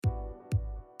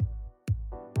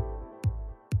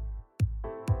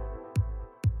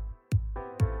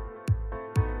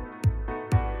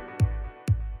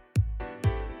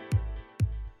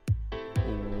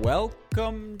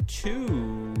Welcome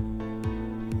to...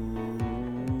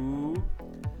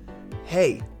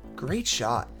 Hey, great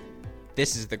shot.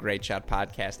 This is the Great Shot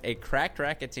Podcast, a Cracked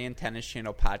Racquets and Tennis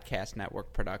Channel podcast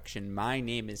network production. My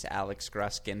name is Alex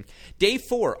Gruskin. Day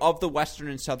 4 of the Western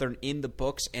and Southern in the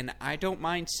books, and I don't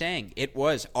mind saying it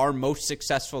was our most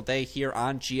successful day here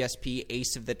on GSP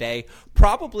Ace of the Day,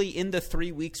 probably in the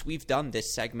 3 weeks we've done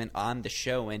this segment on the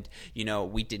show. And, you know,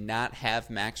 we did not have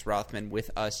Max Rothman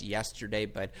with us yesterday,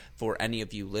 but for any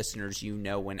of you listeners, you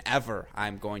know whenever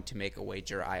I'm going to make a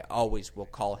wager, I always will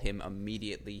call him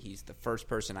immediately. He's the first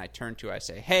person I turn to. I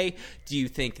say, hey, do you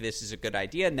think this is a good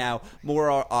idea? Now, more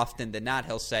often than not,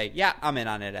 he'll say, yeah, I'm in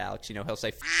on it, Alex. You know, he'll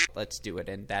say, let's do it.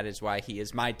 And that is why he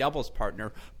is my doubles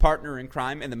partner in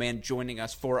crime, and the man joining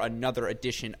us for another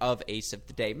edition of Ace of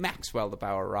the Day, Maxwell the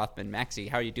Bauer Rothman. Maxie,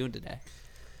 how are you doing today?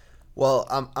 Well,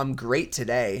 I'm great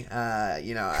today.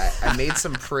 I made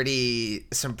some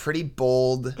pretty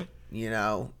bold,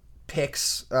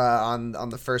 picks on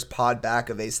the first pod back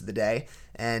of Ace of the Day,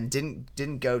 and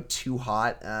didn't go too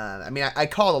hot. I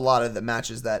called a lot of the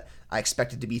matches that I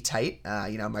expected to be tight.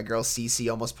 My girl Cece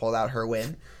almost pulled out her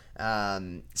win. A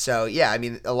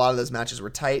lot of those matches were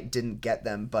tight, didn't get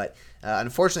them, but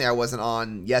unfortunately I wasn't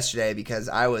on yesterday because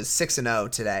I was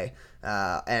 6-0 today.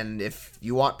 And if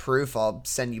you want proof, I'll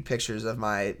send you pictures of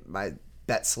my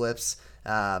bet slips.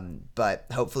 But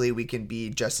hopefully we can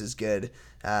be just as good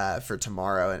for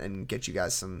tomorrow and get you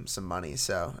guys some money.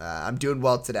 So I'm doing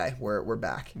well today. We're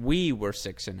back. We were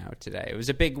 6-0 today. It was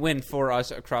a big win for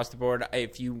us across the board.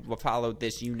 If you followed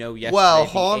this, you know yesterday. Well,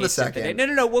 hold on a second.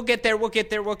 No. We'll get there.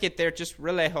 Just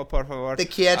relajo, por favor. The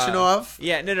Kiechanov?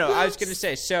 I was going to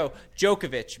say, so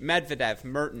Djokovic, Medvedev,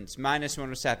 Mertens,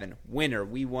 -107. Winner,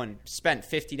 we won. Spent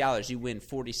 $50. You win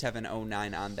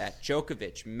 $47.09 on that.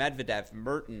 Djokovic, Medvedev,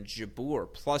 Mertens, Jabeur,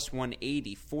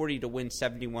 +180. 40 to win,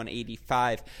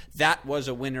 71.85. That was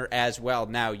a winner as well.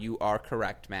 Now you are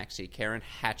correct, Maxie. Karen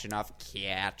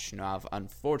Khachanov,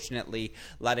 unfortunately,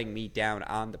 letting me down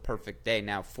on the perfect day.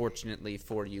 Now, fortunately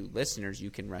for you listeners,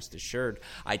 you can rest assured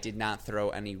I did not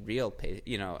throw any real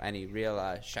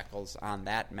shekels on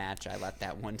that match. I let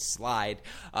that one slide.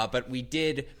 But we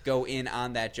did go in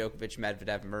on that Djokovic,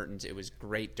 Medvedev, Mertens. It was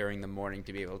great during the morning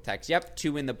to be able to text, yep,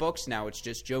 2 in the books. Now it's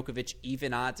just Djokovic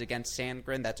even odds against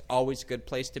Sandgren. That's always a good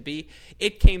place to be.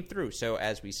 It came through. So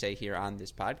as we say here on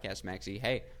this podcast, Maxie,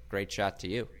 hey, great shot to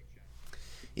you.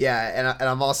 Yeah, and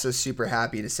I'm also super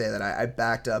happy to say that I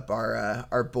backed up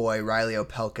our boy Riley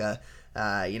Opelka.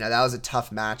 That was a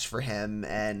tough match for him,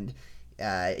 and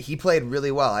he played really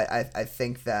well. I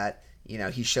think that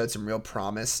he showed some real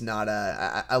promise.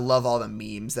 I love all the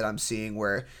memes that I'm seeing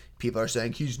where people are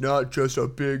saying he's not just a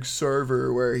big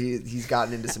server, where he's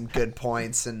gotten into some good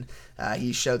points and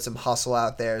he showed some hustle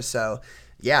out there. So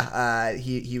yeah,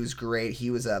 he was great. He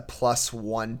was a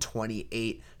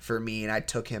 +128 for me, and I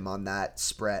took him on that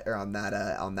spread or on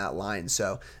that line.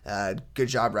 So good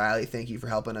job, Riley. Thank you for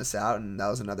helping us out, and that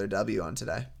was another W on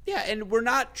today. Yeah, and we're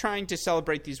not trying to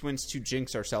celebrate these wins to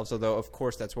jinx ourselves, although, of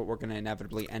course, that's what we're going to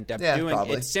inevitably end up doing.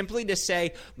 Probably. It's simply to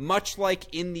say, much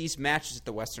like in these matches at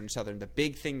the Western Southern, the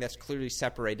big thing that's clearly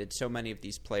separated so many of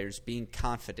these players, being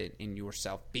confident in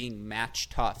yourself, being match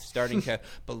tough, starting to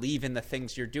believe in the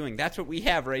things you're doing. That's what we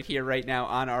have right here, right now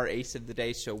on our Ace of the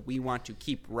Day, so we want to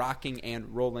keep rocking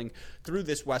and rolling through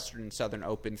this Western and Southern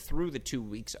Open, through the 2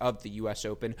 weeks of the U.S.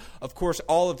 Open. Of course,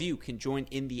 all of you can join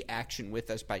in the action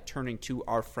with us by turning to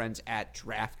our friends at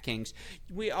DraftKings.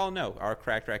 We all know our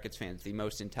Cracked Racquets fans, the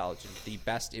most intelligent, the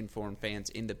best informed fans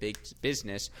in the big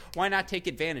business. Why not take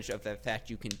advantage of the fact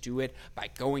you can do it by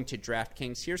going to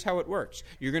DraftKings? Here's how it works.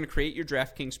 You're going to create your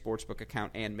DraftKings Sportsbook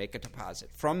account and make a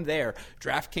deposit. From there,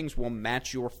 DraftKings will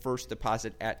match your first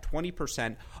deposit at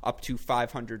 20% up to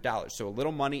 $500. So a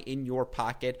little money in your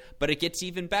pocket, but it gets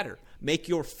even better. Make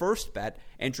your first bet,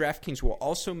 and DraftKings will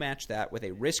also match that with a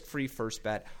risk-free first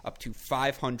bet up to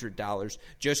 $500.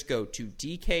 Just go to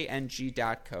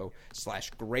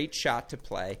dkng.co/greatshot to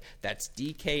play. That's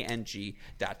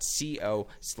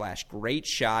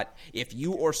dkng.co/greatshot. If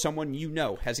you or someone you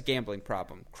know has a gambling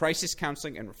problem, crisis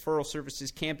counseling and referral services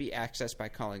can be accessed by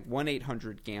calling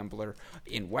 1-800-GAMBLER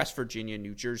in West Virginia,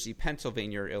 New Jersey,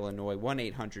 Pennsylvania, or Illinois,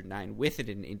 1-800-9-WITH-IT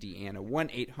in Indiana,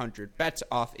 1-800-BETS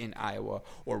off in Iowa,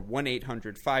 or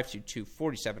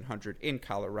 1-800-522-4700 in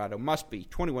Colorado. Must be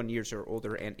 21 years or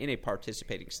older and in a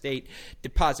participating state.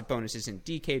 Deposit bonuses in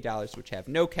DK dollars, which have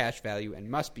no cash value and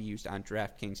must be used on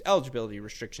DraftKings. Eligibility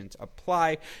restrictions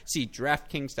apply. See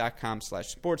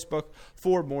DraftKings.com/sportsbook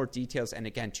for more details. And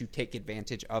again, to take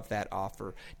advantage of that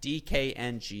offer,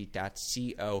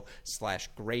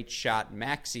 DKNG.co/great-shot.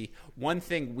 Maxi, one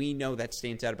thing we know that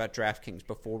stands out about DraftKings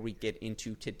before we get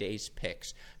into today's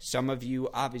picks. Some of you,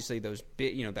 obviously, those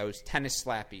tennis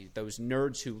slappies, those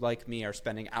nerds who, like me, are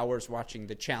spending hours watching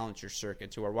the Challenger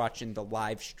circuits, who are watching the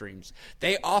live streams.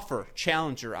 They offer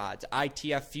Challenger odds,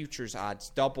 ITF futures odds,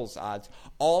 doubles odds,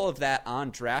 all of that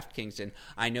on DraftKings. And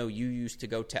I know you used to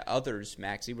go to others,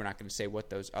 Maxi. We're not going to say what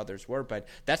those others were, but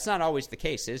that's not always the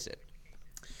case, is it?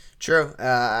 True.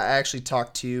 I actually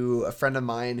talked to a friend of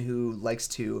mine who likes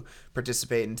to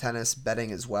participate in tennis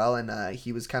betting as well, and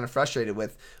he was kind of frustrated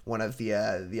with one of the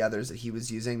others that he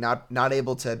was using. Not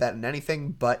able to bet in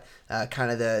anything, but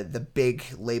kind of the big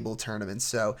label tournaments.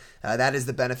 So that is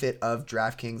the benefit of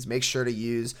DraftKings. Make sure to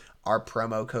use our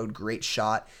promo code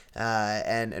GreatShot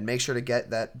and make sure to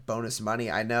get that bonus money.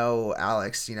 I know,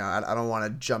 Alex, I don't want to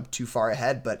jump too far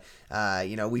ahead, but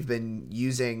we've been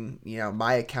using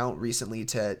my account recently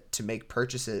to make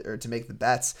purchases or to make the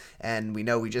bets, and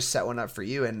we just set one up for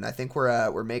you, and I think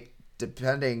we're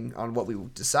depending on what we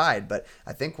decide, but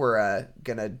I think we're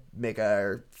gonna make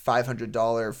a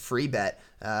 $500 free bet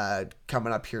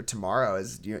coming up here tomorrow.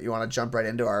 You want to jump right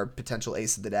into our potential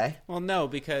ace of the day? Well, no,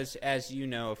 because as you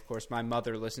know, of course, my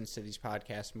mother listens to these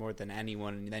podcasts more than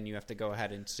anyone, and then you have to go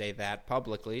ahead and say that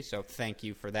publicly, so thank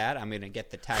you for that. I'm going to get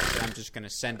the text, and I'm just going to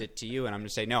send it to you, and I'm going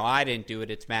to say, no, I didn't do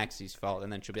it, it's Maxi's fault,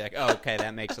 and then she'll be like, oh, okay,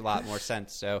 that makes a lot more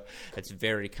sense, so it's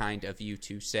very kind of you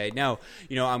to say. No,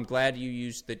 I'm glad you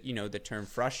used the term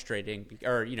frustrating,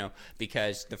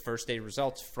 because the first day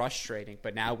results frustrating,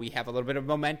 but now we have a little bit of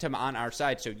momentum on our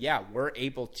side. So, yeah, we're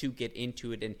able to get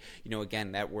into it. And,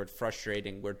 again, that word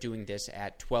frustrating, we're doing this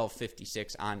at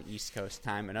 12:56 on East Coast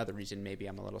time. Another reason maybe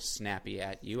I'm a little snappy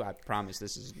at you. I promise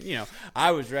this is,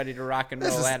 I was ready to rock and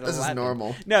roll at 11. This is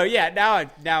normal. No, yeah,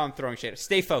 now I'm throwing shade.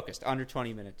 Stay focused, under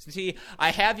 20 minutes. See,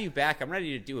 I have you back. I'm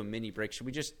ready to do a mini break. Should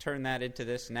we just turn that into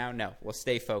this now? No, we'll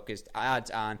stay focused.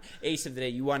 Odds on. Ace of the day.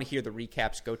 You want to hear the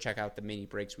recaps, go check out the mini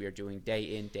breaks we are doing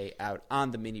day in, day out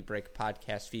on the Mini Break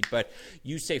podcast feed. But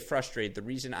you say frustrated. The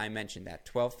reason I mentioned that,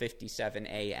 12:57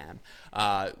 a.m.,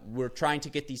 we're trying to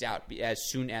get these out as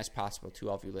soon as possible to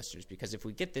all of you listeners, because if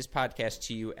we get this podcast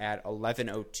to you at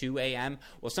 11:02 a.m.,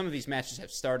 well, some of these matches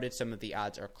have started. Some of the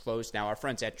odds are closed now. Our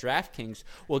friends at DraftKings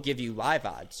will give you live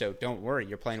odds, so don't worry.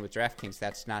 You're playing with DraftKings.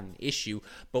 That's not an issue,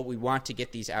 but we want to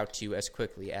get these out to you as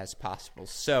quickly as possible.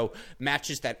 So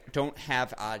matches that don't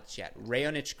have odds yet.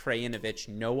 Raonic, Krajinovic,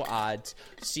 no odds.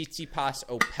 Tsitsipas,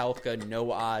 Opelka,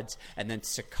 no odds. And then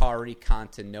Sakkari,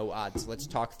 Konta, no odds. Let's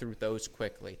talk through those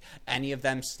quickly. Any of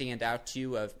them stand out to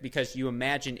you? Because you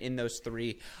imagine in those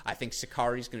three, I think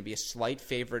Sakkari is going to be a slight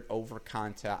favorite over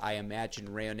Konta. I imagine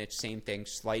Raonic, same thing,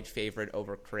 slight favorite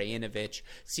over Krajinovic.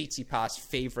 Tsitsipas,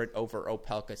 favorite over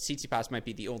Opelka. Tsitsipas might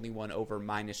be the only one over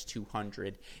minus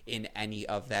 200 in any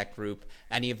of that group.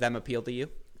 Any of them appeal to you?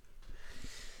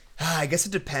 I guess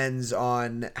it depends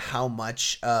on how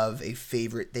much of a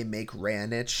favorite they make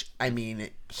Raonic. I mean,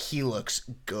 he looks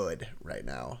good right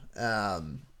now.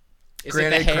 Is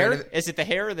it the hair? Is it the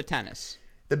hair or the tennis?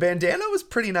 The bandana was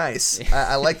pretty nice.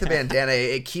 I like the bandana.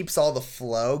 It keeps all the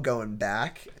flow going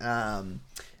back.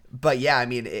 But yeah, I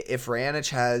mean, if Raonic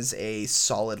has a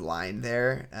solid line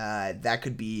there, that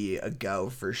could be a go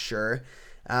for sure.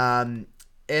 And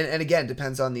again,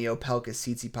 depends on the Opelka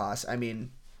Tsitsipas. I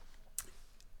mean,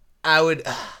 I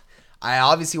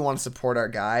obviously want to support our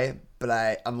guy,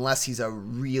 but unless he's a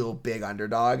real big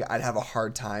underdog, I'd have a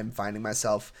hard time finding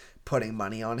myself putting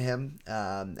money on him.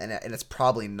 And it's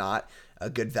probably not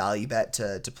a good value bet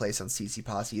to place on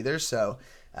Tsitsipas either. So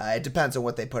it depends on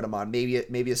what they put him on.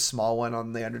 Maybe a small one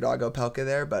on the underdog Opelka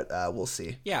there, but we'll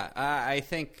see. Yeah, I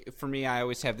think for me, I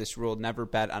always have this rule: never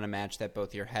bet on a match that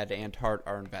both your head and heart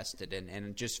are invested in.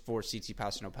 And just for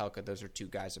Tsitsipas and Opelka, those are two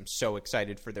guys I'm so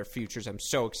excited for their futures. I'm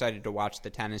so excited to watch the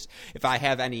tennis. If I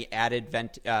have any added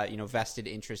vested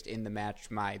interest in the match,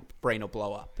 my brain will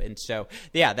blow up. And so,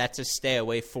 yeah, that's a stay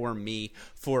away for me.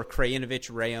 For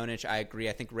Krajinovic, Raonic, I agree.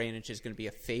 I think Raonic is going to be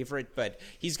a favorite, but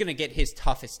he's going to get his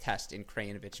toughest test in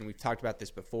Krajinovic. And we've talked about this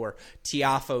before.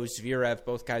 Tiafoe, Zverev,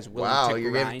 both guys willing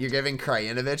to grind. You're giving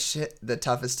Krajinovic the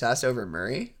toughest test over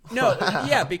Murray? No,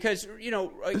 yeah, because, in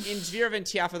Zverev and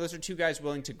Tiafoe, those are two guys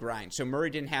willing to grind. So Murray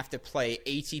didn't have to play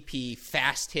ATP,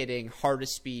 fast-hitting,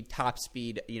 hardest speed, top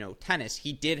speed, tennis.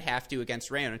 He did have to against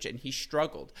Raonic, and he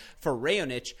struggled. For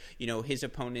Raonic, his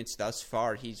opponents thus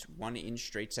far, he's won in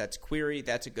straight sets. Query,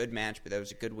 that's a good match, but that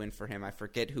was a good win for him. I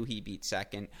forget who he beat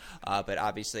second, but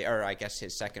obviously, or I guess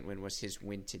his second win was his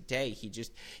win today.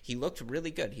 He looked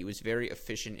really good. He was very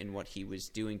efficient in what he was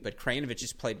doing, but Krajinovic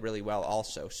just played really well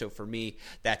also. So for me,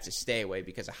 that's a stay away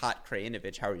because a hot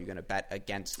Krajinovic, how are you going to bet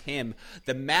against him?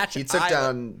 The match he took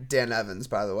down Dan Evans,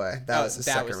 by the way. That was the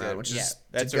second round, which is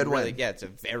that's a good win. Yeah, it's a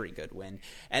very good win.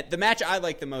 And the match I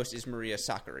like the most is Maria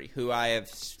Sakkari, who I have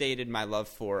stated my love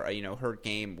for. Her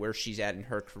game, where she's at in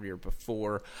her career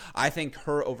before. I think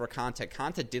her over Konta.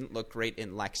 Konta didn't look great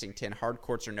in Lexington. Hard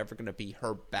courts are never going to be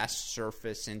her best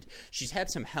surface, and she's had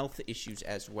some health issues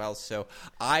as well. So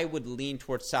I would lean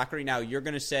towards Sakkari. Now you're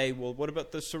going to say, well, what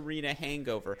about the Serena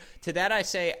hangover? To that I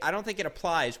say, I don't think it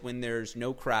applies when there's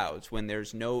no crowds, when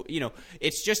there's no,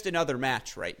 it's just another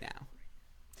match right now.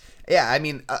 Yeah, I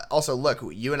mean, also, look,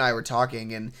 you and I were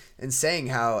talking and saying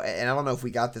how, and I don't know if we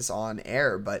got this on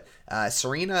air, but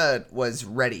Serena was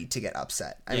ready to get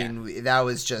upset. I mean, that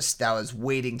was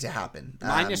waiting to happen.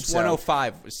 Minus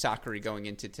 105 was Sakkari going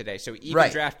into today, so even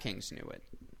DraftKings knew it.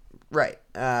 Right.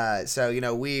 So,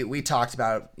 we talked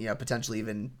about, potentially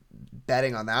even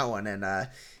betting on that one, and, I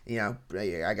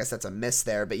guess that's a miss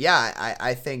there. But, yeah,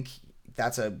 I think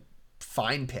that's a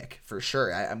fine pick for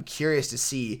sure. I'm curious to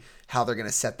see how they're going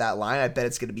to set that line. I bet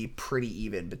it's going to be pretty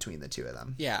even between the two of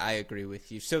them. Yeah, I agree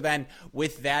with you. So then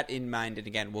with that in mind, and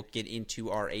again, we'll get into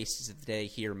our aces of the day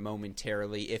here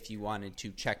momentarily. If you wanted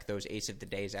to check those ace of the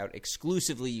days out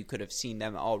exclusively, you could have seen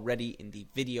them already in the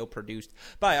video produced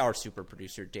by our super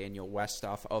producer, Daniel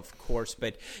Westoff, of course.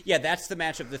 But yeah, that's the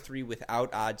match of the three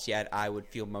without odds yet. I would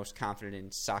feel most confident in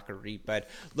Sakkari, but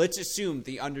let's assume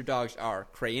the underdogs are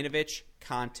Krajinovic,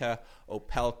 Konta,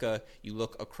 Opelka. You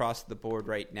look across the board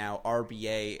right now,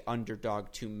 RBA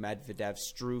underdog to Medvedev,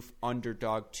 Struff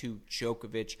underdog to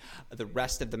Djokovic. The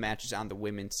rest of the matches on the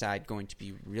women's side going to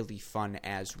be really fun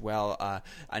as well.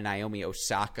 Naomi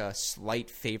Osaka,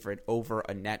 slight favorite over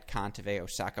Anett Kontaveit.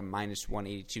 Osaka minus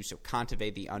 182, so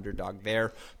Kontaveit the underdog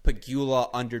there.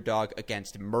 Pegula underdog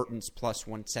against Mertens plus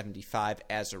 175.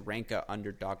 Azarenka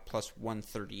underdog plus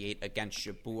 138 against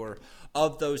Jabeur.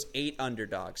 Of those 8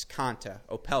 underdogs, Konta,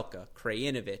 Opelka,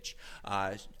 Krajinovic,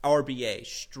 RBA,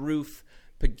 Struff,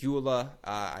 Pegula,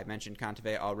 I mentioned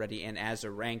Kontaveit already, and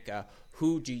Azarenka.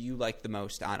 Who do you like the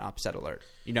most on upset alert?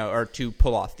 Or to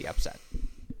pull off the upset?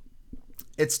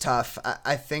 It's tough.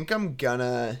 I think I'm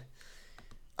gonna.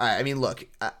 I mean, look,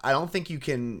 I don't think you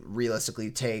can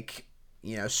realistically take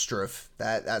Struff.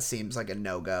 That seems like a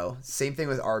no-go. Same thing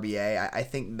with RBA. I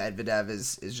think Medvedev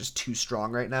is just too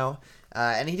strong right now.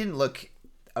 And he didn't look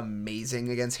amazing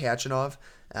against Khachanov,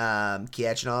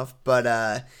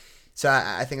 but so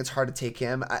I think it's hard to take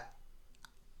him.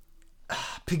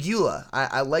 Pegula,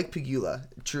 I like Pegula,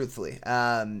 truthfully.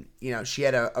 She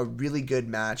had a really good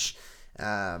match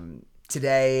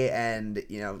today, and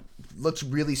looked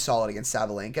really solid against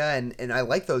Sabalenka, and I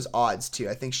like those odds too.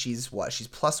 I think she's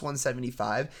plus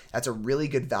 175. That's a really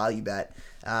good value bet.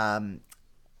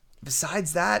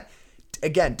 Besides that,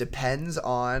 again, depends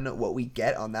on what we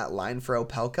get on that line for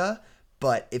Opelka.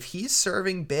 But if he's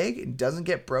serving big and doesn't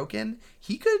get broken,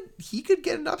 he could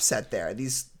get an upset there.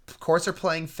 These courts are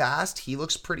playing fast. He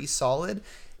looks pretty solid.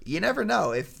 You never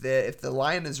know. If the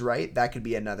line is right, that could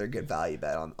be another good value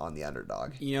bet on the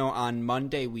underdog. On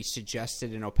Monday we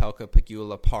suggested an Opelka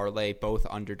Pegula parlay. Both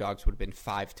underdogs would have been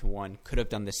 5-1. Could have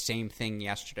done the same thing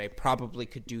yesterday. Probably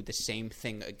could do the same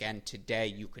thing again today.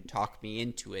 You could talk me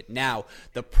into it. Now,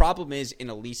 the problem is in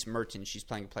Elise Mertens. She's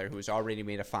playing a player who has already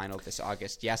made a final this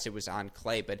August. Yes, it was on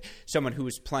clay, but someone who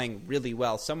was playing really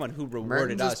well. Someone who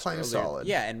rewarded Mertens us. Is playing earlier. solid.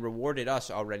 Yeah, and rewarded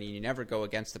us already. You never go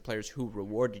against the players who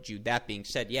rewarded you. That being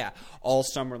said, yeah, all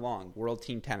summer long, World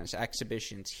Team Tennis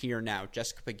exhibitions here now.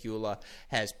 Jessica Pegula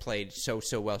has played so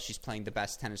well. She's playing the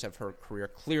best tennis of her career,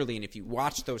 clearly. And if you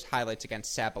watch those highlights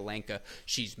against Sabalenka,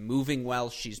 she's moving well.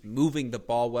 She's moving the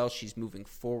ball well. She's moving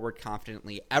forward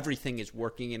confidently. Everything is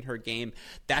working in her game.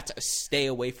 That's a stay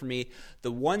away from me.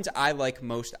 The ones I like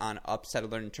most on upset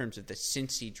alert in terms of the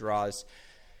Cincy draws.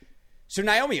 So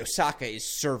Naomi Osaka is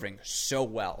serving so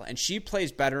well, and she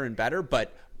plays better and better,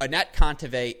 but Annette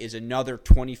Kontaveit is another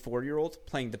 24-year-old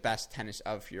playing the best tennis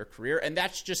of your career, and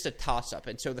that's just a toss-up.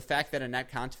 And so the fact that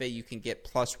Annette Kontaveit you can get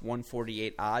plus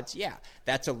 148 odds, yeah,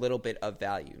 that's a little bit of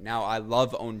value. Now, I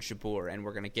love Ons Jabeur, and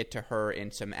we're going to get to her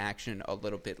in some action a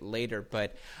little bit later.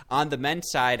 But on the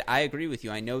men's side, I agree with you.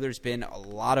 I know there's been a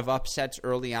lot of upsets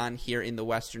early on here in the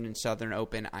Western and Southern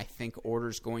Open. I think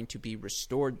order's going to be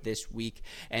restored this week.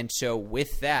 And so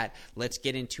with that, let's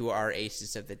get into our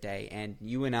aces of the day. And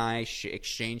you and I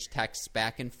exchange texts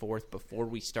back and forth before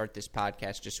we start this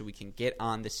podcast just so we can get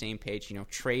on the same page,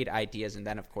 trade ideas. And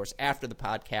then, of course, after the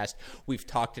podcast, we've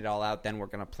talked it all out. Then we're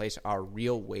going to place our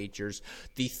real wagers.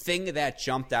 The thing that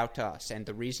jumped out to us, and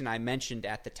the reason I mentioned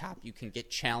at the top, you can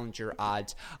get challenger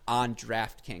odds on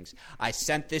DraftKings. I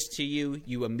sent this to you.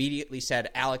 You immediately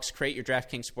said, Alex, create your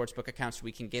DraftKings Sportsbook account so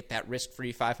we can get that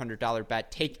risk-free $500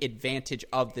 bet. Take advantage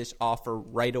of this offer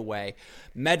right away.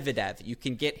 Medvedev, you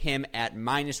can get him at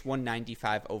minus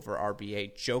 195 over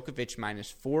RBA. Djokovic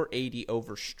minus 480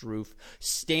 over Struff.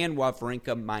 Stan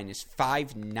Wawrinka minus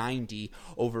 590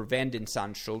 over Van den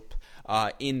Zandschulp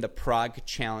in the Prague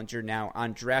Challenger. Now,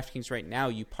 on DraftKings right now,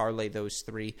 you parlay those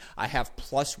three. I have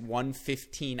plus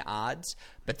 115 odds,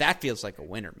 but that feels like a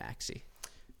winner, Maxi.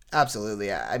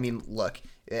 Absolutely. I mean, look,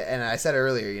 and I said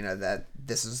earlier, that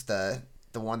this is the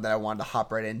one that I wanted to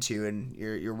hop right into, and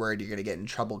you're worried you're going to get in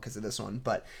trouble because of this one.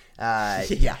 But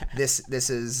yeah, this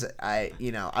is I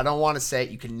don't want to say it.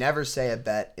 You can never say a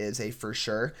bet is a for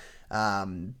sure,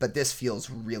 but this feels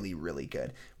really, really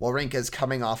good. Wawrinka's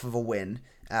coming off of a win.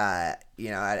 At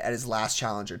his last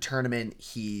Challenger tournament,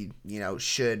 he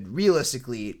should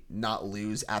realistically not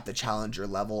lose at the Challenger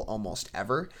level almost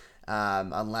ever.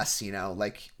 Unless,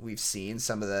 like we've seen,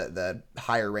 some of the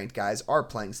higher ranked guys are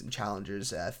playing some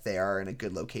challengers if they are in a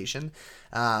good location.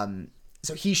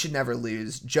 So he should never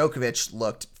lose. Djokovic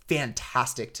looked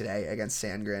fantastic today against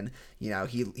Sandgren.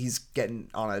 He's getting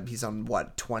he's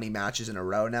on 20 matches in a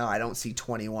row now. I don't see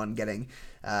 21 getting,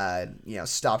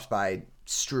 stopped by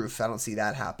Struff. I don't see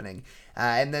that happening.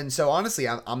 And then, so honestly,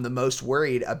 I'm the most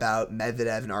worried about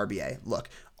Medvedev and RBA. Look,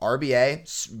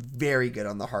 RBA, very good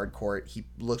on the hard court. He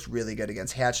looks really good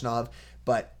against Khachanov.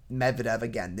 But Medvedev,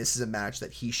 again, this is a match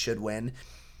that he should win.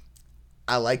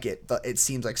 I like it, but it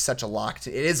seems like such a lock.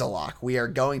 It is a lock. We are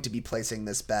going to be placing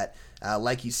this bet.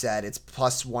 Like you said, it's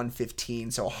plus 115,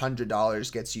 so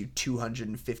 $100 gets you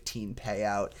 215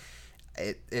 payout.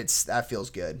 That feels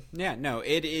good. Yeah, no,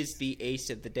 it is the ace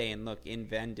of the day. And look, in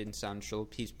Van den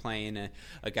Zandschulp, he's playing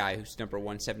a guy who's number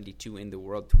 172 in the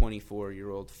world,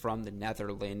 24-year-old from the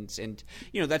Netherlands. And,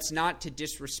 that's not to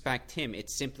disrespect him.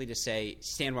 It's simply to say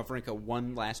Stan Wawrinka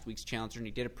won last week's Challenger, and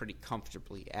he did it pretty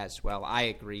comfortably as well. I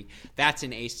agree. That's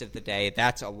an ace of the day.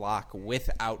 That's a lock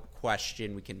without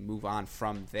question. We can move on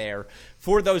from there.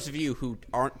 For those of you who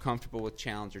aren't comfortable with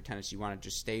Challenger tennis, you want to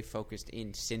just stay focused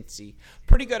in Cincy.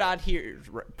 Pretty good odds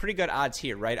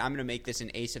here, right? I'm going to make this an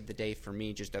ace of the day for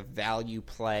me, just a value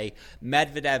play.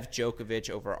 Medvedev, Djokovic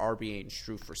over RBA and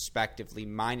Struff respectively,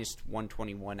 minus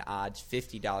 121 odds.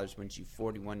 $50 wins you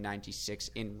 $41.96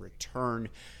 in return.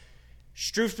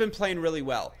 Struff's been playing really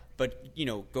well. But,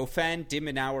 Goffin, de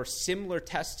Minaur, similar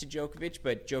test to Djokovic,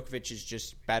 but Djokovic is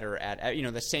just better at,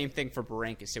 the same thing for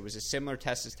Berankis. It was a similar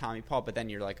test as Tommy Paul, but then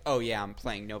you're like, oh, yeah, I'm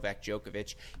playing Novak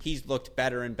Djokovic. He's looked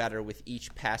better and better with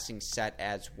each passing set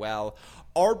as well.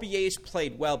 RBA's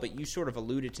played well, but you sort of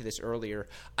alluded to this earlier.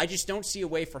 I just don't see a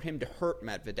way for him to hurt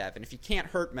Medvedev. And if you can't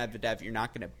hurt Medvedev, you're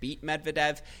not going to beat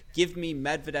Medvedev. Give me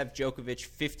Medvedev, Djokovic,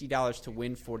 $50 to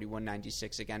win,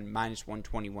 $41.96. Again, minus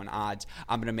 121 odds.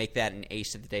 I'm going to make that an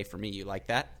ace of the day for me. You like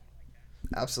that?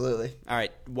 Absolutely. All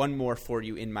right, one more for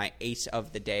you in my ace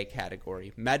of the day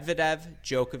category. Medvedev,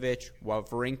 Djokovic,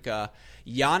 Wawrinka,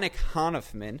 Yannick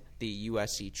Hanfmann, the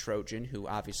USC Trojan, who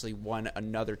obviously won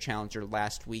another challenger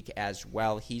last week as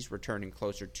well. He's returning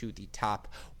closer to the top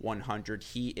 100.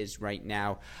 He is right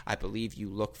now, I believe you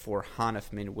look for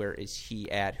Hanfmann. Where is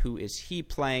he at? Who is he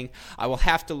playing? I will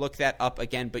have to look that up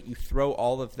again, but you throw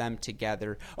all of them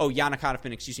together. Oh, Yannick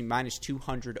Hanfmann, minus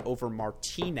 200 over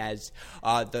Martinez.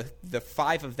 The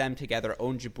five of them together,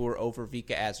 Ons Jabeur over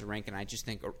Vika Azarenka, and I just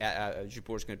think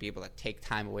Jabeur is going to be able to take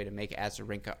time away to make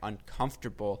Azarenka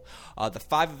uncomfortable. The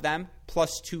five of them,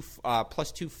 plus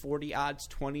 240 odds,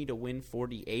 20 to win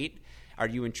 48. Are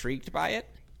you intrigued by it?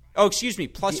 Oh, excuse me,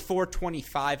 plus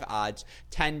 425 odds,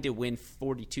 10 to win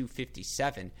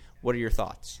 42.57. What are your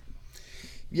thoughts?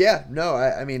 Yeah, no,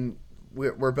 I mean,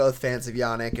 we're both fans of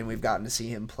Yannick, and we've gotten to see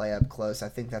him play up close. I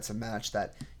think that's a match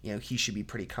that he should be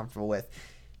pretty comfortable with.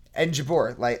 And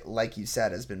Jabeur, like you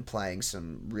said, has been playing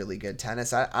some really good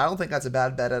tennis. I don't think that's a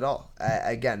bad bet at all.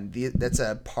 Again, that's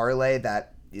a parlay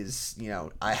that is,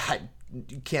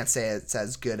 you can't say it's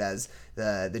as good as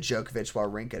the Djokovic,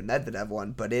 Wawrinka, and Medvedev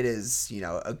one, but it is,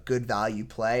 a good value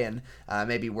play and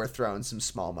maybe worth throwing some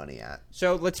small money at.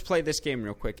 So let's play this game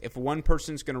real quick. If one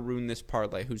person's going to ruin this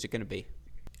parlay, who's it going to be?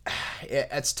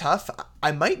 It's tough.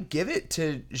 I might give it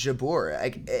to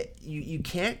Jabeur. You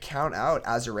can't count out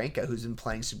Azarenka, who's been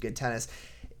playing some good tennis.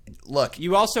 Look,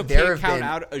 you also can't count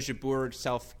out a Jabeur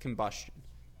self-combustion.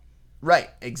 Right,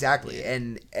 exactly. Yeah.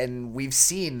 And we've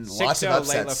seen lots of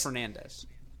upsets. Leylah Fernandez.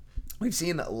 We've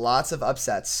seen lots of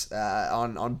upsets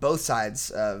on both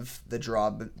sides of the draw,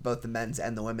 both the men's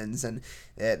and the women's, and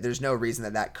there's no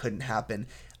reason that couldn't happen.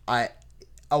 I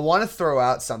want to throw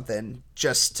out something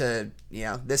just to,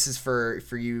 this is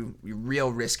for you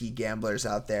real risky gamblers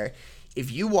out there. If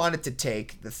you wanted to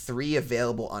take the 3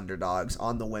 available underdogs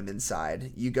on the women's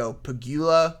side, you go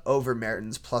Pegula over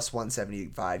Mertens plus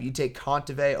 175. You take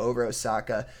Kontaveit over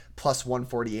Osaka plus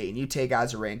 148. And you take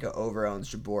Azarenka over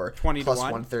Ons Jabeur plus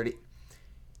 130.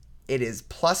 It is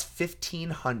plus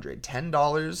 1,500.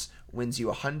 $10 wins you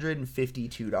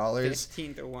 $152.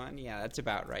 15 to 1? Yeah, that's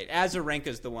about right.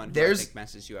 Azarenka's the one who I think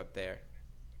messes you up there.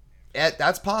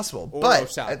 That's possible. Or but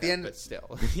Osaka, at the end, but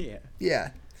still. Yeah.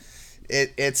 Yeah.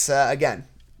 It's again,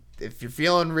 if you're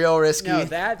feeling real risky, I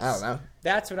don't know.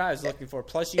 That's what I was looking for.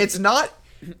 Plus, it's not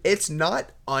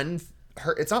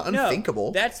unthinkable.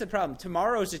 No, that's the problem.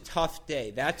 Tomorrow's a tough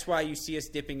day. That's why you see us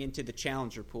dipping into the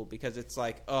challenger pool, because it's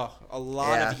like, a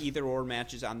lot of either or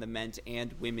matches on the men's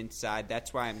and women's side.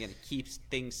 That's why I'm going to keep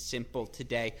things simple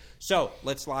today. So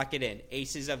let's lock it in.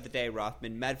 Aces of the day,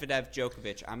 Rothman. Medvedev,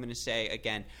 Djokovic. I'm going to say,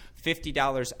 again,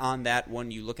 $50 on that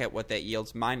one. You look at what that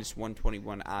yields, minus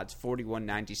 121 odds,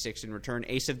 41.96 in return.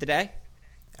 Ace of the day?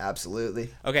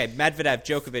 Absolutely. Okay, Medvedev,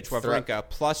 Djokovic, Wawrinka,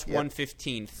 plus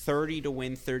 115, 30 to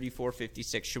win,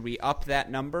 34.56. Should we up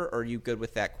that number, or are you good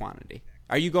with that quantity?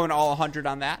 Are you going all 100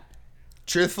 on that?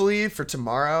 Truthfully, for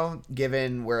tomorrow,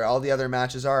 given where all the other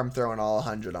matches are, I'm throwing all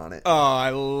 100 on it. Oh, I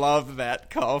love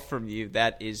that call from you.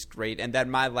 That is great. And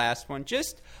then my last one,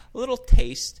 just a little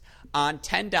taste on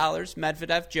 $10,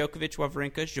 Medvedev, Djokovic,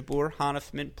 Wawrinka, Jabeur,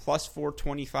 Hanifman, plus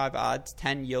 425 odds.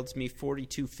 10 yields me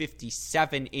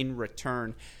 42.57 in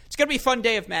return. It's going to be a fun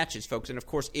day of matches, folks. And, of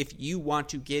course, if you want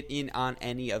to get in on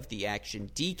any of the action,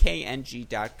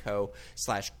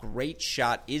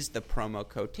 dkng.co/greatshot is the promo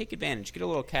code. Take advantage. Get a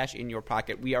little cash in your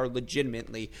pocket. We are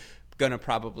legitimately going to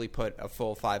probably put a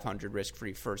full 500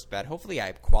 risk-free first bet. Hopefully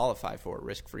I qualify for a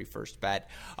risk-free first bet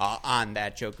on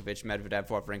that Djokovic, Medvedev,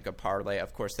 Wawrinka parlay.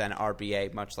 Of course, then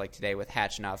RBA, much like today with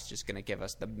Hatchinoff's, just going to give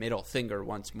us the middle finger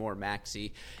once more,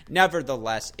 Maxi.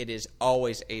 Nevertheless, it is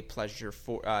always a pleasure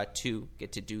to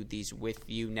get to do these with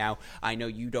you. Now, I know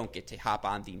you don't get to hop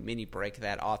on the mini break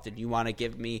that often. You want to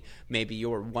give me maybe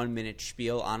your 1-minute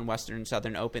spiel on Western and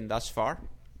Southern Open thus far?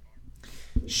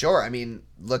 Sure. I mean,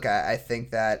 look, I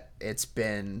think that it's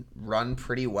been run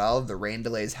pretty well. The rain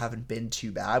delays haven't been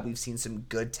too bad. We've seen some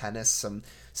good tennis, some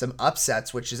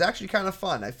upsets, which is actually kind of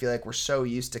fun. I feel like we're so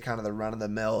used to kind of the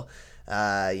run-of-the-mill,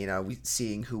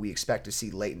 seeing who we expect to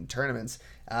see late in tournaments.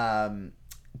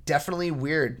 Definitely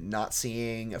weird not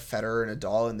seeing a Federer and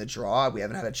Nadal in the draw. I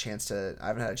haven't had a chance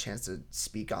to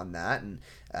speak on that, and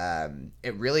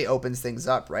it really opens things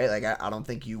up, right? Like I don't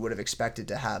think you would have expected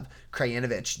to have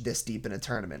Krajinovic this deep in a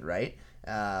tournament, right?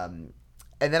 And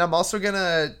then I'm also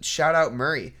gonna shout out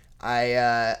Murray.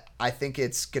 I think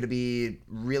it's going to be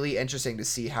really interesting to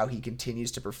see how he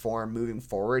continues to perform moving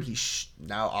forward. He's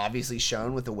now obviously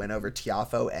shown with the win over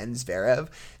Tiafoe and Zverev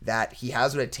that he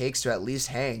has what it takes to at least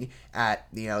hang at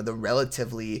the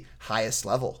relatively highest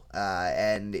level.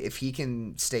 And if he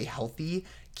can stay healthy,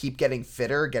 keep getting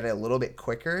fitter, get a little bit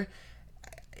quicker,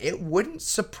 it wouldn't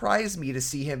surprise me to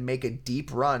see him make a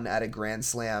deep run at a Grand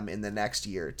Slam in the next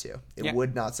year or two. It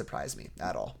would not surprise me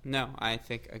at all. No, I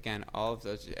think, again, all of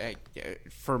those.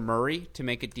 For Murray to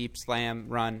make a deep slam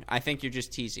run, I think you're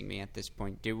just teasing me at this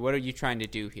point. Dude, what are you trying to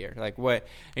do here? Like, what?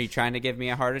 Are you trying to give me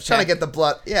a heart attack? Trying to get the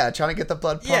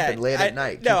blood pumping late at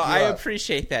night. No, I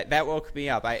appreciate that. That woke me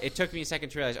up. It took me a second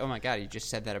to realize, oh, my God, you just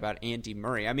said that about Andy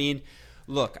Murray. I mean,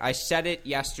 look, I said it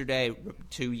yesterday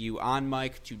to you on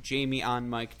mic, to Jamie on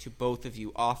mic, to both of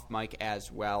you off mic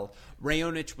as well.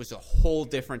 Raonic was a whole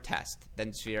different test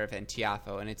than Zverev and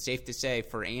Tiafoe, and it's safe to say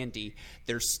for Andy,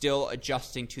 they're still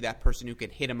adjusting to that person who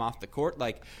could hit him off the court,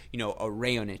 like, a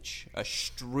Raonic, a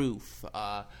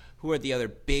Struff, who are the other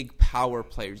big power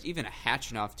players, even a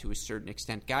Khachanov to a certain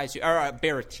extent, guys who are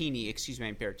Berrettini,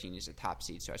 Berrettini is a top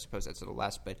seed, so I suppose that's a little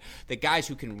less, but the guys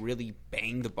who can really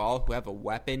bang the ball, who have a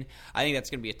weapon, I think that's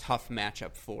going to be a tough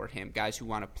matchup for him. Guys who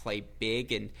want to play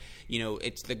big, and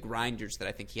it's the grinders that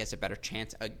I think he has a better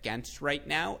chance against right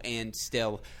now, and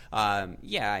still,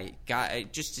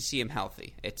 just to see him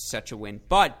healthy, it's such a win.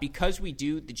 But because we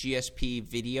do the GSP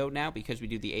video now, because we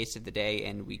do the Ace of the Day,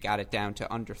 and we got it down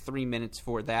to under 3 minutes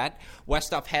for that,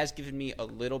 Westoff has given me a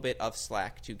little bit of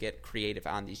slack to get creative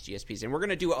on these GSPs, and we're going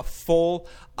to do a full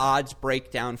odds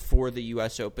breakdown for the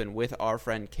U.S. Open with our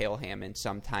friend Cale Hammond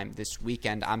sometime this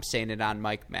weekend. I'm saying it on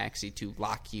Mike Maxey to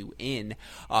lock you in,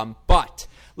 but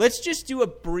let's just do a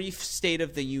brief State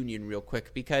of the Union real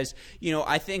quick, because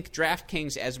I think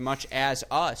DraftKings, as much as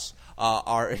us,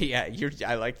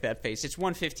 I like that face. It's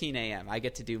 1:15 a.m. I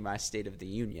get to do my State of the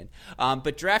Union.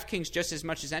 But DraftKings, just as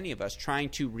much as any of us, trying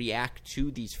to react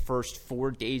to these first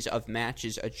 4 days of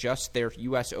matches, adjust their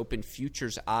U.S. Open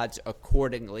futures odds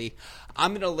accordingly.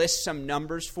 I'm going to list some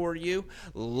numbers for you.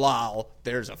 Lol,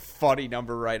 there's a funny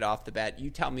number right off the bat. You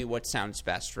tell me what sounds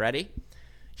best. Ready?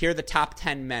 Here are the top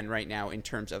 10 men right now in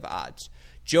terms of odds.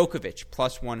 Djokovic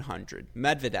plus 100,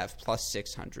 Medvedev plus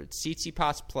 600,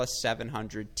 Tsitsipas plus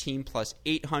 700, Thiem plus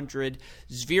 800,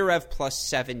 Zverev plus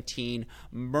 17,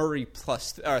 Murray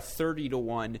plus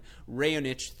 30-1,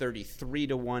 Raonic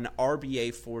 33-1,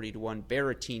 RBA 40-1,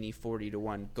 Berrettini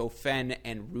 40-1, Goffin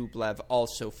and Rublev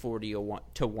also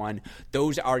 40-1.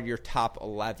 Those are your top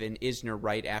 11. Isner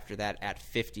right after that at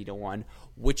 50-1.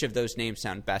 Which of those names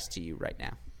sound best to you right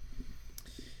now?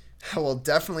 Well,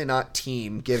 definitely not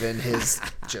Thiem, given his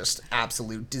just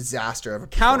absolute disaster of a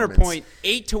Counterpoint,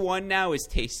 8-1 now is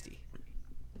tasty.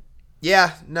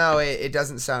 Yeah, no, it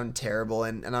doesn't sound terrible,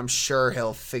 and I'm sure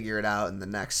he'll figure it out in the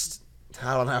next,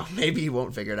 I don't know, maybe he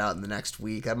won't figure it out in the next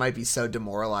week. That might be so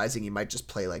demoralizing, he might just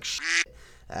play like shit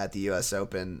at the U.S.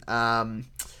 Open.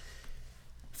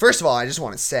 First of all, I just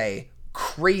want to say,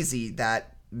 crazy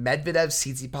that Medvedev,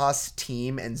 Tsitsipas,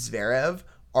 Thiem, and Zverev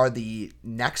are the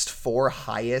next 4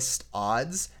 highest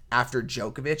odds after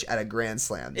Djokovic at a Grand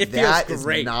Slam. That is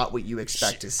not what you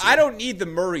expect to see. I don't need the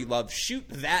Murray love. Shoot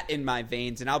that in my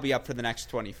veins, and I'll be up for the next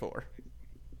 24.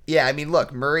 Yeah, I mean,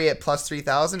 look, Murray at plus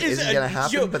 3,000 isn't going to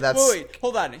happen, but that's... Wait,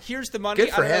 hold on. Here's the money.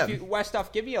 Good for him.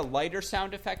 Westoff, give me a lighter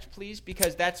sound effect, please,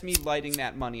 because that's me lighting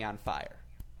that money on fire.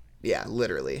 Yeah,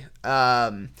 literally.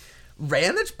 Raonic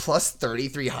plus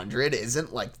 3,300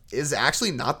 is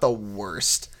actually not the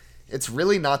worst. It's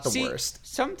really not the worst.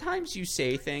 Sometimes you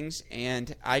say things,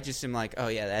 and I just am like, oh,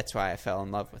 yeah, that's why I fell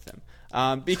in love with him.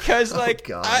 Because,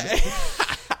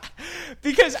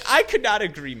 because I could not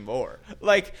agree more.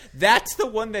 Like, that's the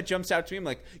one that jumps out to me. I'm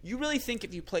like, you really think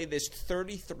if you play this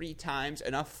 33 times,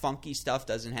 enough funky stuff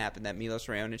doesn't happen that Milos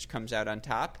Raonic comes out on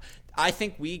top? I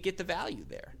think we get the value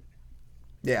there.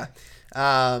 Yeah.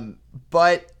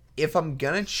 But if I'm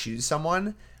going to choose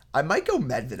someone, I might go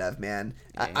Medvedev, man.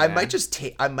 Yeah. I might just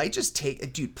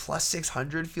take dude, plus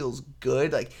 600 feels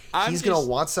good. Like, he's going to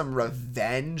want some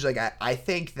revenge. Like, I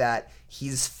think that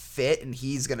he's fit and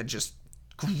he's going to just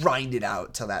grind it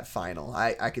out till that final.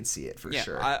 I could see it for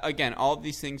sure. Again, all of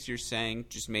these things you're saying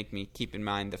just make me keep in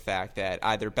mind the fact that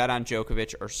either bet on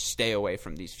Djokovic or stay away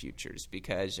from these futures,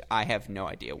 because I have no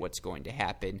idea what's going to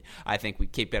happen. I think we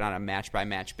keep it on a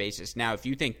match-by-match basis. Now, if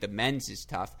you think the men's is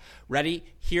tough, ready?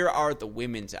 Here are the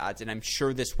women's odds, and I'm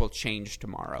sure this will change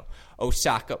tomorrow.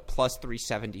 Osaka plus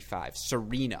 375,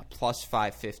 Serena plus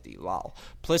 550, lol.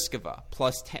 Pliskova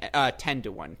plus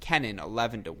 10-1, Kenin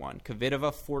 11-1,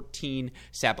 Kvitova 14,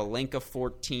 Sabalenka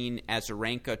 14,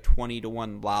 Azarenka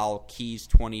 20-1, lol. Keys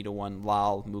 20-1,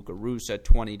 lol. Muguruza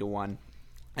 20-1.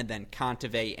 And then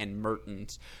Kontaveit and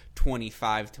Mertens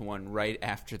 25-1 right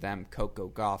after them. Coco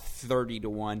Gauff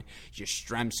 30-1,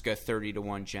 Yastremska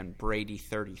 30-1, Jen Brady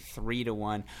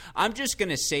 33-1. I'm just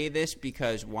gonna say this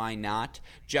because why not?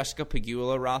 Jessica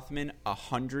Pegula Rothman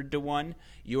 100-1.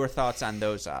 Your thoughts on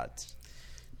those odds?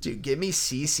 Dude, give me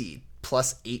Cece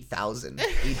plus 8,000,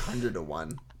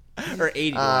 800-1. Or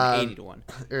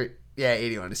 80-1. Yeah,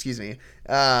 81. Excuse me.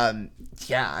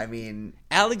 Yeah, I mean,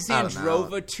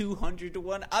 Alexandrova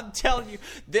 200-1. I'm telling you,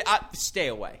 stay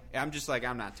away. I'm just like,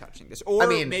 I'm not touching this. Or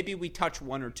maybe we touch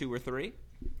 1 or 2 or 3.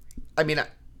 I mean,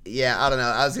 yeah, I don't know.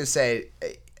 I was gonna say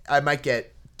I might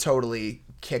get totally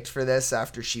kicked for this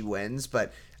after she wins,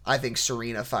 but I think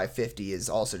Serena 550 is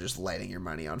also just lighting your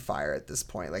money on fire at this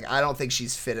point. Like, I don't think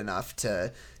she's fit enough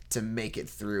to make it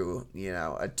through,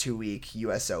 a 2-week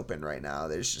U.S. Open right now.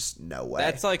 There's just no way.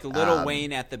 That's like Lil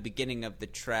Wayne at the beginning of the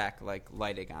track, like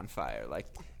lighting on fire, like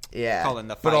calling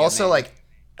the fire. But also, man. like,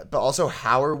 But also,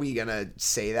 how are we gonna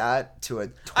say that to a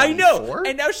 24? I know,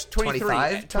 and now she's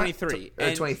 25 23, or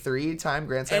 23-time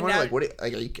Grand Slam winner. Like, are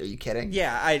you kidding?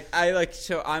 Yeah, I like.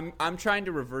 So I'm trying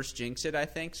to reverse jinx it, I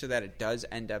think, so that it does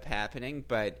end up happening.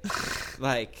 But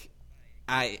like,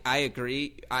 I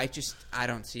agree. I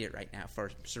don't see it right now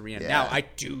for Serena. Yeah. Now I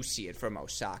do see it from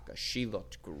Osaka. She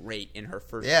looked great in her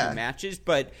first 2 matches,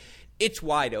 but it's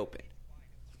wide open.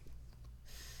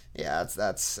 Yeah,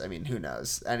 that's. I mean, who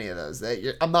knows? Any of those?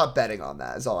 I'm not betting on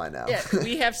that. Is all I know. Yeah,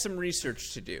 we have some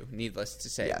research to do, needless to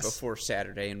say, Yes. before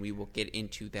Saturday, and we will get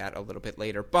into that a little bit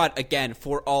later. But again,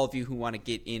 for all of you who want to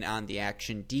get in on the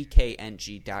action,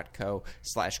 dkng.co/great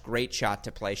shot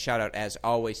to play. Shout out, as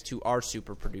always, to our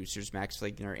super producers, Max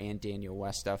Fligner and Daniel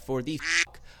Westa, for the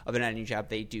of an editing job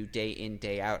they do day in,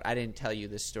 day out. I didn't tell you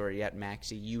this story yet,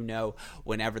 Maxie. You know,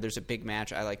 whenever there's a big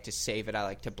match, I like to save it. I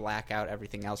like to black out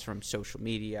everything else from social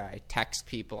media. I text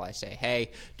people. I say, hey,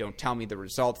 don't tell me the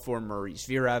result for Murray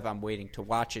Zverev. I'm waiting to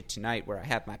watch it tonight, where I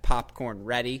have my popcorn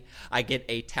ready. I get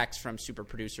a text from super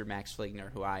producer Max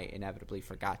Fligner, who I inevitably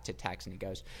forgot to text, and he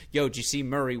goes, yo, did you see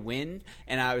Murray win?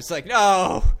 And I was like,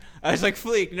 no. I was like,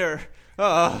 Fligner,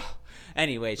 oh.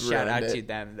 Anyway, shout out to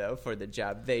them, though, for the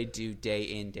job they do day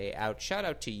in, day out. Shout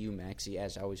out to you, Maxie,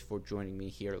 as always, for joining me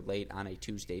here late on a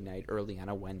Tuesday night, early on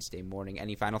a Wednesday morning.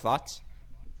 Any final thoughts?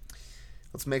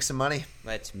 Let's make some money.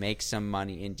 Let's make some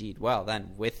money, indeed. Well,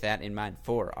 then, with that in mind,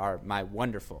 for my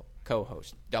wonderful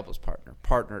co-host, doubles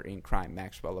partner in crime,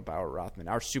 Maxwell Bauer-Rothman,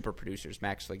 our super producers,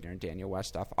 Max Fligner and Daniel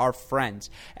Westoff, our friends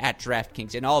at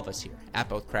DraftKings, and all of us here at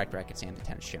both Cracked Racquets and the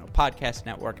Tennis Channel Podcast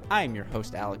Network. I am your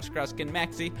host, Alex Kruskin.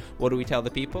 Maxie, what do we tell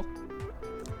the people?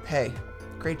 Hey,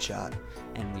 great shot.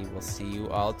 And we will see you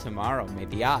all tomorrow. May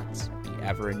the odds be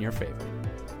ever in your favor.